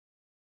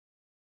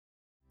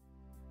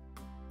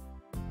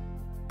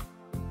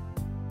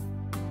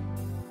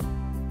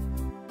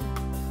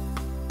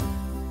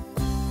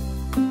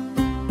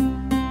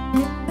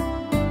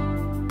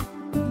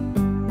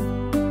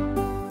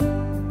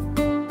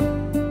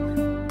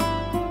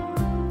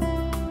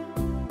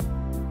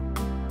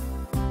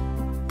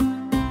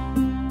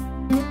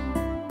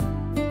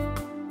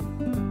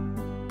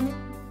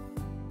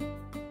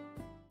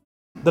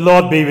The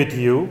Lord be with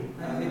you.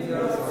 And with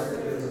your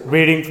spirit.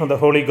 Reading from the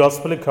Holy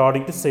Gospel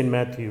according to St.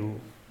 Matthew.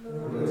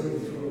 Glory to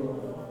you,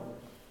 Lord.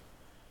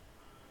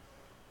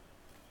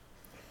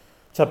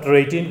 Chapter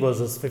 18,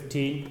 verses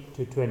 15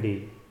 to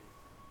 20.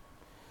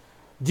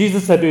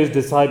 Jesus said to his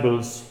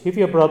disciples, "If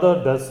your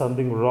brother does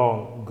something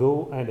wrong,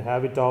 go and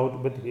have it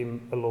out with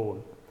him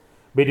alone,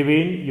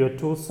 between your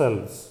two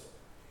selves.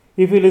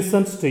 If he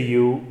listens to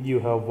you, you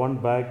have won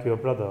back your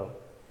brother.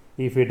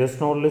 If he does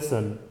not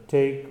listen,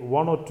 take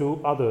one or two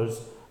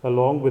others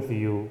along with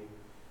you.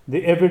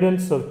 The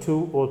evidence of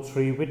 2 or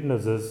 3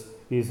 witnesses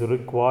is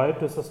required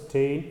to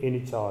sustain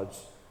any charge.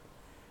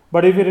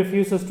 But if he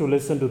refuses to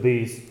listen to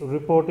these,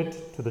 report it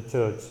to the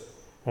church.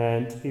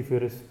 And if he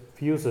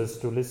refuses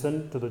to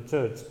listen to the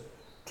church,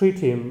 treat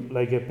him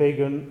like a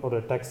pagan or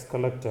a tax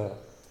collector.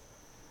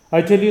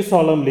 I tell you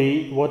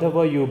solemnly,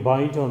 whatever you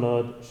bind on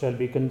earth shall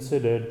be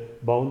considered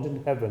bound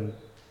in heaven.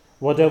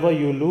 Whatever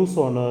you loose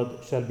on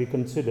earth shall be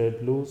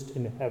considered loosed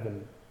in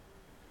heaven.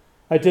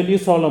 I tell you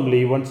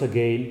solemnly once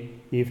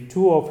again, if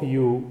 2 of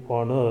you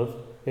on earth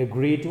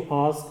agree to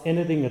ask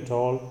anything at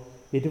all,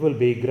 it will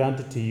be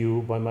granted to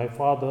you by my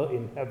Father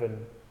in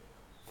heaven.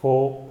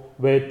 For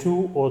where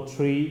 2 or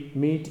 3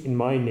 meet in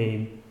my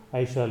name,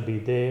 I shall be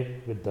there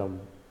with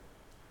them."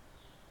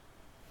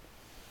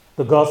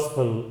 The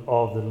Gospel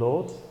of the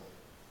Lord.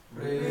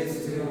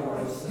 Praise to you,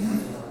 Lord Jesus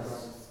Christ.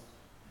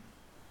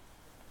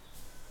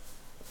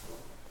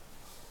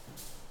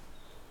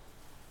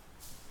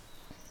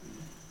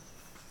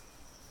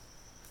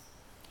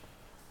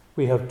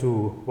 We have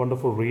 2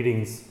 wonderful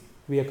readings.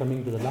 We are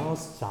coming to the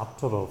last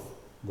chapter of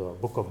the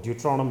book of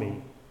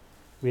Deuteronomy.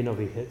 We know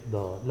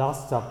the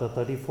last chapter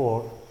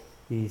 34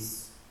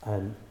 is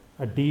an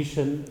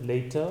addition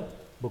later.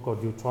 Book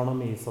of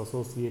Deuteronomy is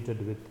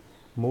associated with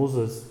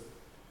Moses.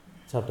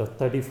 Chapter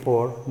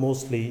 34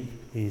 mostly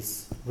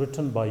is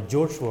written by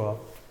Joshua,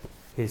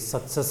 his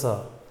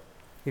successor.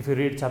 If you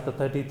read chapter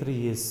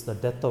 33 is the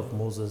death of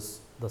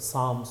Moses, the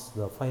Psalms,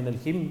 the final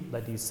hymn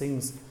that he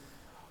sings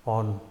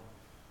on,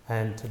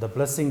 and the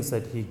blessings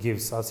that he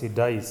gives as he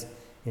dies.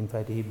 In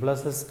fact, he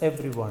blesses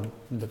everyone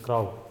in the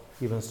crowd,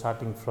 even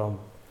starting from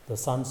the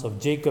sons of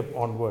Jacob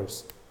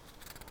onwards.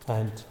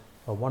 And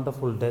a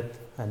wonderful death,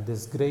 and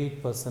this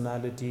great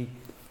personality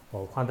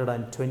of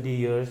 120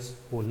 years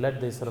who led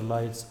the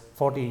Israelites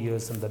 40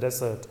 years in the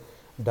desert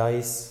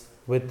dies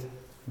with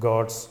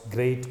God's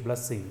great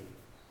blessing.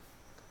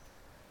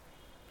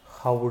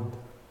 How would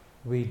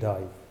we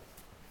die?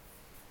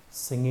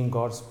 Singing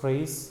God's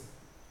praise,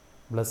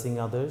 blessing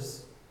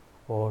others,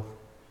 or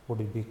would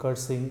it be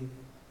cursing?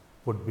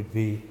 Would it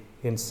be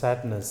in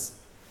sadness?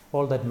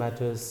 All that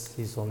matters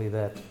is only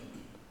that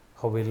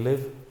how we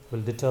live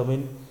will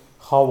determine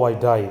how I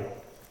die.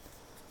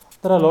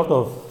 There are a lot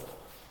of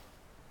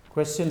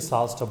questions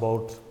asked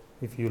about.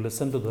 If you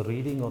listen to the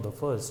reading of the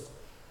first,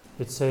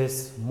 it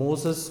says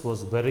Moses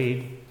was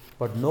buried,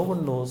 but no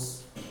one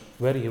knows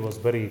where he was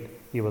buried.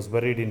 He was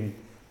buried in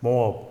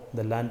Moab,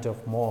 the land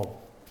of Moab.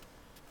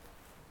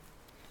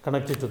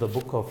 Connected to the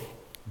book of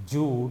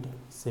Jude,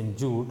 St.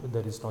 Jude,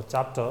 there is no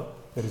chapter,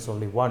 there is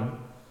only one.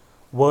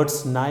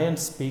 Verse 9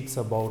 speaks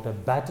about a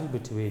battle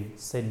between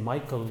St.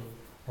 Michael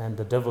and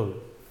the devil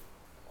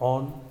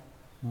on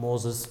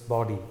Moses'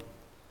 body.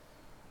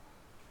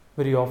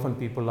 Very often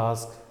people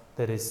ask,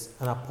 there is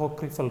an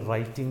apocryphal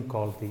writing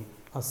called the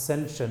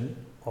Ascension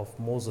of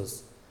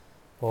Moses,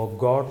 or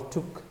God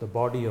took the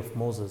body of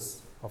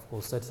Moses. Of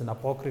course, that's an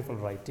apocryphal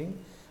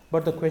writing.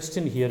 But the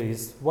question here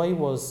is, why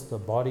was the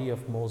body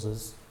of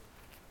Moses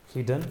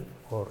hidden,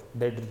 or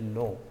they didn't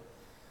know?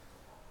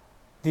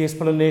 The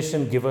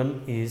explanation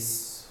given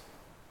is,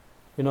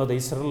 the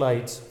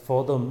Israelites,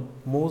 for them,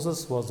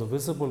 Moses was a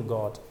visible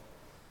God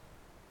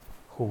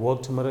who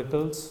worked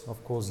miracles,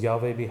 of course,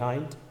 Yahweh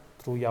behind,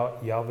 through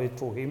Yahweh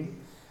through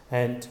him,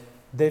 and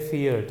they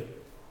feared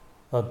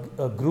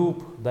a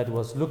group that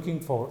was looking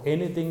for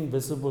anything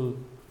visible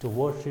to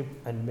worship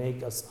and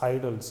make as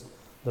idols.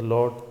 The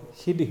Lord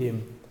hid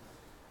him,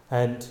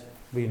 and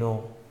we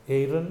know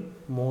Aaron,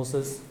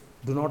 Moses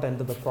do not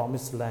enter the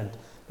promised land.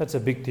 That's a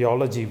big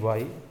theology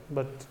why,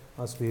 but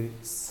as we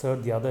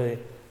said the other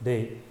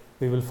day,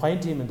 we will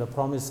find him in the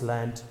promised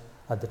land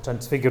at the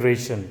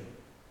transfiguration.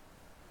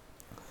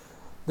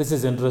 This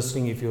is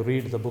interesting. If you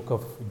read the book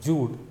of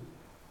Jude,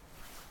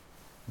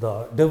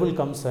 the devil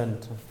comes,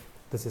 and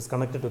this is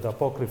connected to the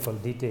apocryphal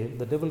detail.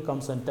 The devil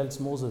comes and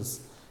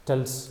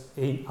tells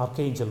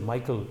Archangel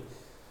Michael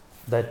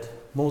that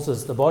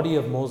Moses, the body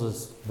of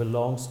Moses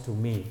belongs to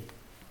me.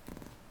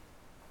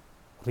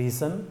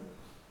 Reason?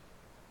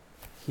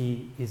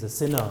 He is a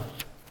sinner.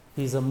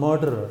 He is a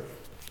murderer.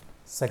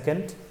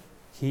 Second,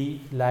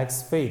 he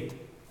lacks faith.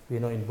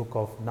 In book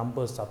of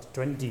Numbers chapter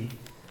 20,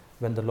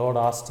 when the Lord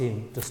asked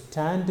him to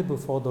stand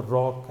before the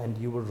rock and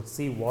you will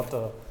receive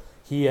water,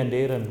 he and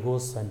Aaron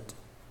goes and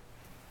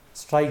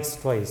strikes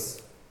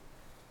twice.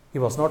 He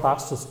was not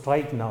asked to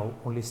strike now,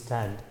 only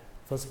stand.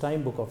 First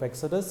time, book of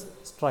Exodus,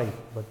 strike,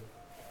 but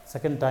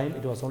second time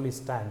it was only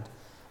stand.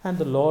 And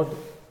the Lord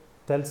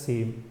tells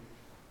him,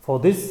 For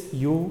this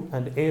you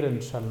and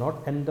Aaron shall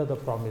not enter the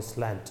promised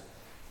land.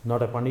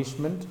 Not a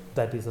punishment,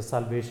 that is a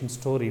salvation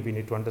story. We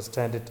need to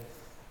understand it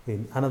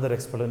in another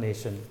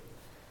explanation.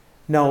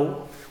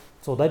 Now,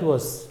 so that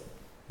was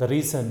the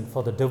reason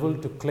for the devil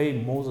to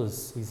claim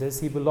Moses. He says,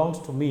 he belongs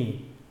to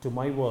me, to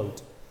my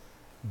world.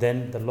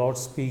 Then the Lord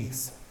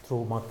speaks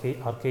through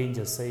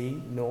archangel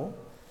saying, no,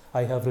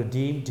 I have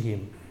redeemed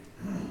him.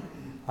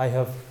 I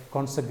have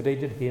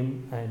consecrated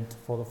him, and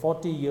for the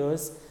 40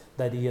 years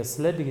that he has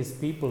led his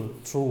people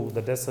through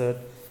the desert,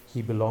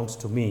 he belongs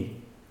to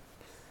me.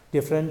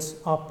 Dear friends,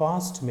 our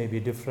past may be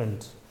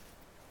different.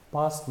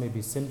 Past may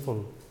be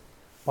sinful.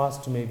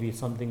 Past may be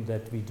something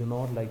that we do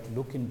not like to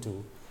look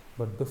into.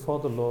 But before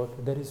the Lord,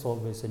 there is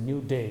always a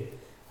new day,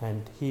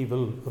 and he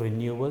will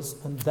renew us,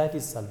 and that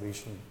is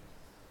salvation.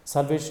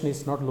 Salvation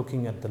is not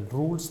looking at the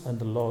rules and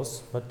the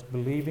laws, but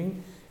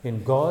believing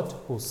in God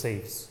who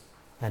saves,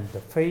 and the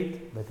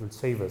faith that will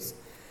save us.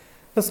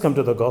 Let's come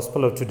to the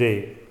gospel of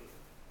today.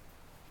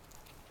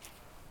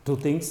 Two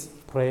things: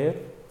 prayer,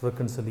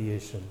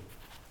 reconciliation.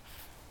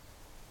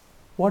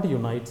 What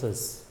unites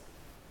us?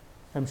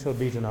 I'm sure,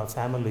 be it in our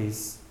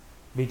families,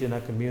 be it in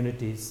our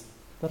communities,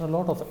 there are a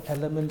lot of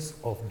elements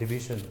of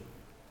division.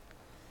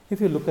 If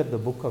you look at the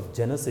book of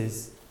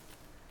Genesis,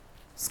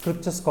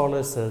 scripture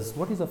scholar says,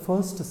 what is the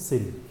first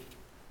sin?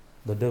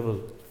 The devil,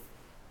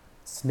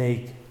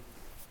 snake.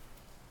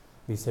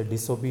 We say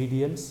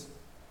disobedience,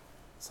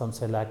 some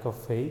say lack of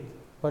faith,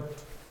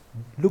 but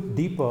look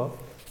deeper,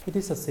 it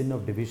is a sin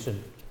of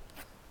division.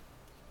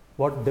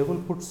 What devil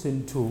puts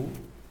into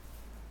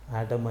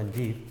Adam and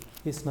Eve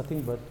is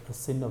nothing but a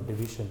sin of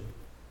division.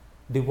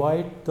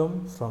 Divide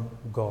them from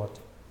God.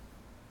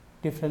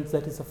 Dear friends,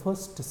 that is the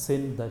first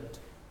sin that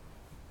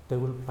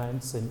devil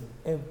plants in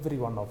every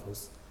one of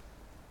us,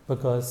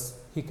 because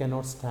he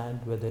cannot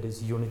stand where there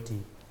is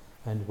unity.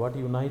 And what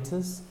unites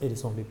us? It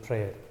is only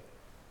prayer.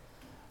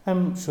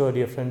 I'm sure,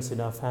 dear friends, in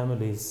our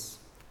families,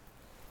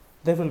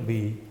 there will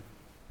be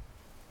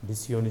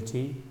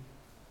disunity,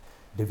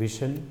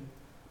 division,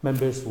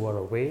 members who are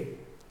away.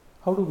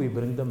 How do we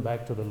bring them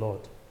back to the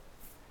Lord?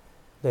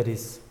 There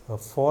is a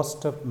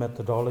 4-step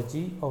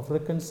methodology of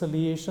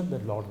reconciliation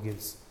that Lord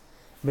gives.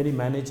 Many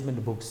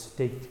management books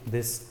take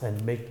this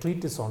and make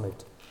treatise on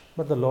it,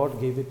 but the Lord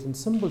gave it in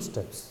simple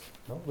steps.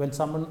 When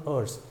someone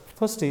errs,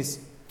 first is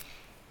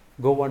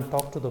go and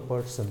talk to the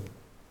person.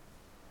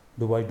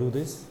 Do I do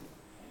this?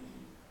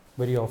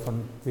 Very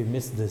often we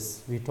miss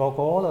this. We talk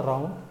all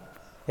around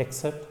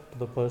except to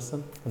the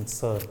person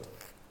concerned.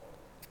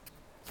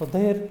 So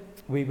there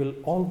we will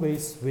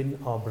always win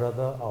our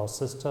brother, our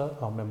sister,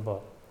 our member.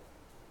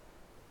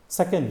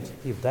 Second,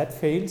 if that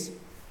fails,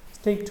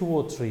 take 2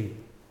 or 3.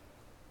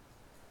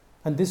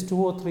 And these 2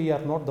 or 3 are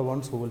not the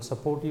ones who will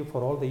support you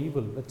for all the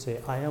evil. Let's say,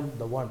 I am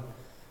the one.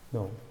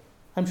 No.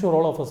 I'm sure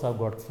all of us have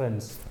got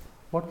friends.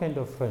 What kind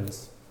of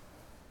friends?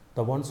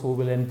 The ones who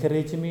will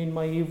encourage me in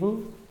my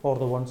evil, or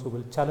the ones who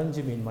will challenge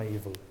me in my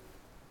evil?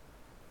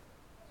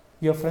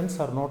 Your friends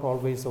are not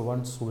always the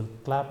ones who will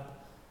clap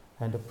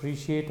and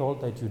appreciate all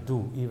that you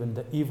do, even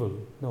the evil.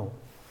 No.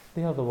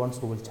 They are the ones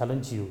who will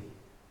challenge you.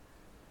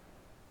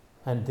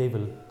 And they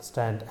will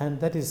stand. And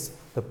that is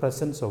the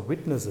presence of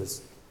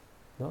witnesses.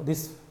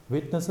 These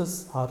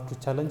witnesses are to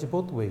challenge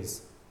both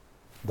ways,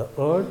 the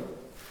erred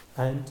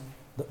and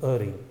the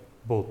erring,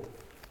 both.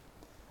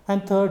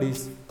 And third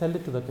is, tell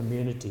it to the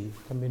community.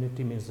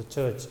 Community means the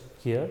church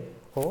here,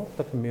 or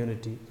the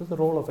community. This is the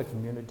role of a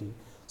community.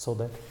 So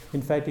that,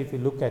 in fact, if you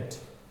look at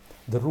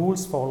the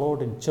rules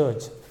followed in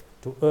church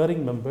to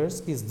erring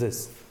members is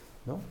this.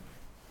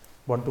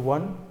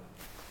 1-to-1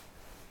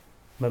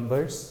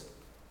 members,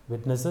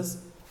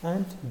 witnesses,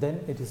 and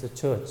then it is a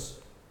church.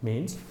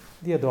 Means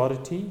the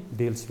authority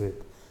deals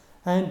with.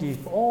 And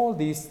if all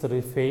these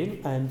 3 fail,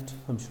 and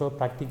I'm sure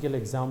practical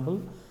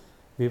example,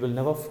 we will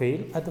never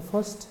fail. At the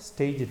first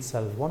stage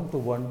itself,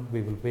 1-to-1,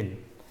 we will win.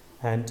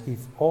 And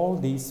if all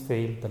these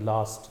fail, the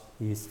last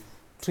is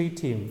treat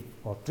him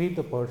or treat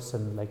the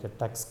person like a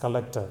tax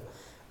collector.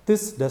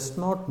 This does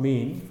not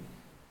mean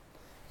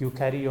you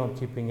carry on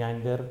keeping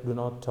anger, do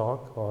not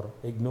talk or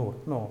ignore.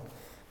 No.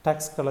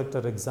 Tax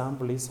collector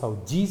example is how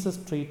Jesus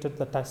treated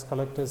the tax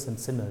collectors and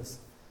sinners.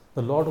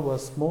 The Lord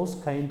was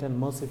most kind and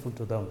merciful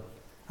to them.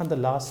 And the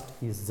last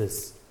is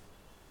this.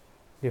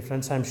 Dear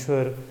friends, I'm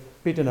sure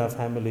within our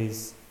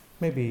families,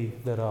 maybe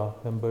there are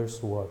members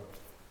who are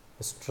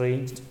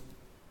estranged.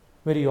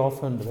 Very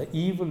often the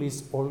evil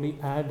is only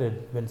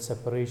added when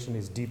separation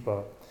is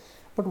deeper.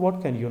 But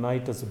what can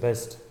unite us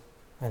best?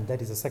 And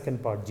that is the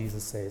second part.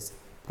 Jesus says,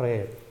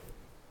 prayer.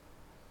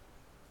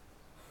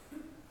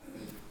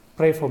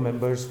 Pray for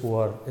members who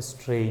are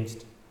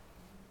estranged,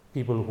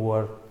 people who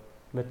are,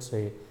 let's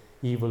say,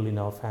 evil in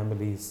our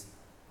families,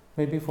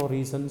 maybe for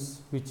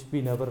reasons which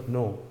we never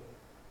know.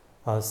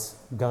 As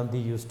Gandhi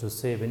used to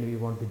say, when we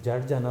want to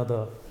judge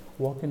another,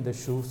 walk in the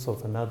shoes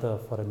of another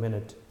for a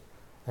minute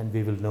and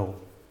we will know.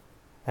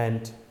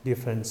 And dear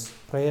friends,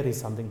 prayer is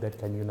something that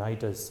can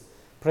unite us.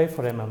 Pray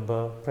for a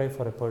member, pray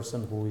for a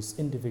person who is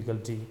in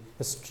difficulty,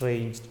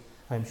 estranged.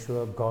 I'm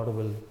sure God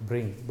will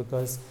bring,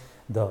 because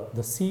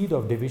the seed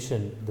of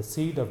division, the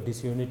seed of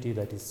disunity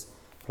that is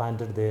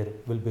planted there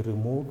will be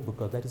removed,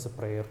 because that is a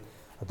prayer,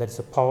 that is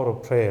a power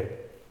of prayer.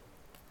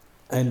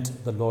 And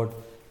the Lord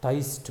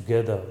ties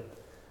together.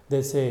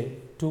 They say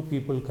two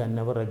people can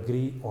never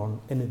agree on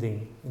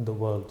anything in the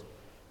world.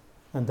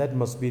 And that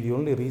must be the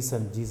only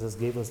reason Jesus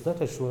gave us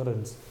that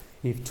assurance.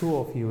 If two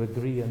of you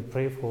agree and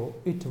pray for,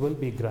 it will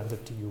be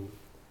granted to you.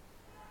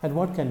 And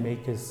what can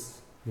make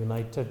us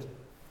united,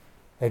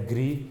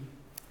 agree,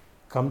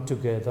 come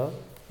together?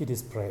 It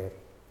is prayer.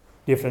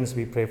 Dear friends,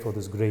 we pray for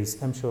this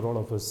grace. I'm sure all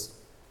of us,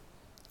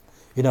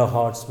 in our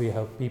hearts, we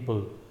have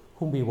people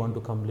whom we want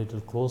to come a little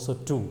closer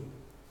to.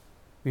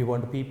 We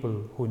want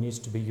people who needs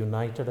to be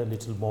united a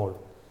little more.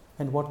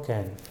 And what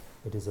can?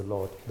 It is the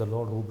Lord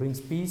who brings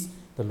peace,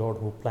 the Lord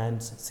who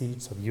plants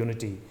seeds of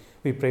unity.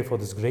 We pray for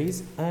this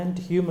grace and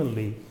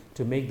humanly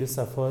to make this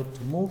effort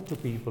to move to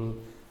people,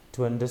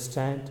 to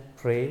understand,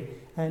 pray,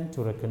 and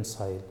to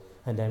reconcile.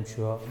 And I'm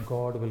sure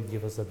God will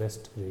give us the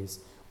best grace.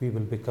 We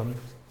will become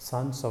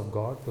sons of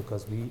God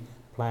because we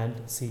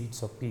plant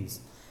seeds of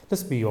peace.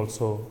 Let's be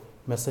also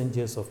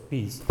messengers of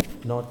peace,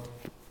 not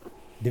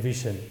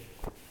division.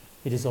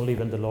 It is only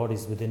when the Lord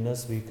is within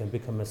us we can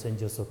become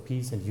messengers of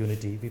peace and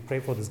unity. We pray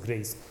for this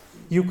grace.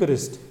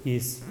 Eucharist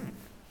is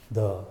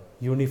the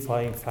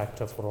unifying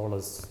factor for all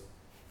us.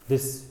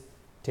 This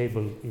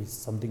table is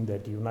something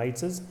that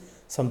unites us,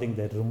 something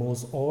that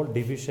removes all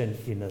division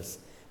in us.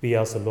 We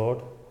ask the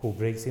Lord, who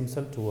breaks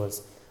himself to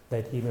us,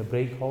 that he may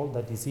break all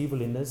that is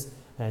evil in us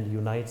and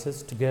unites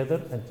us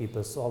together and keep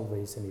us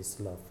always in his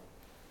love.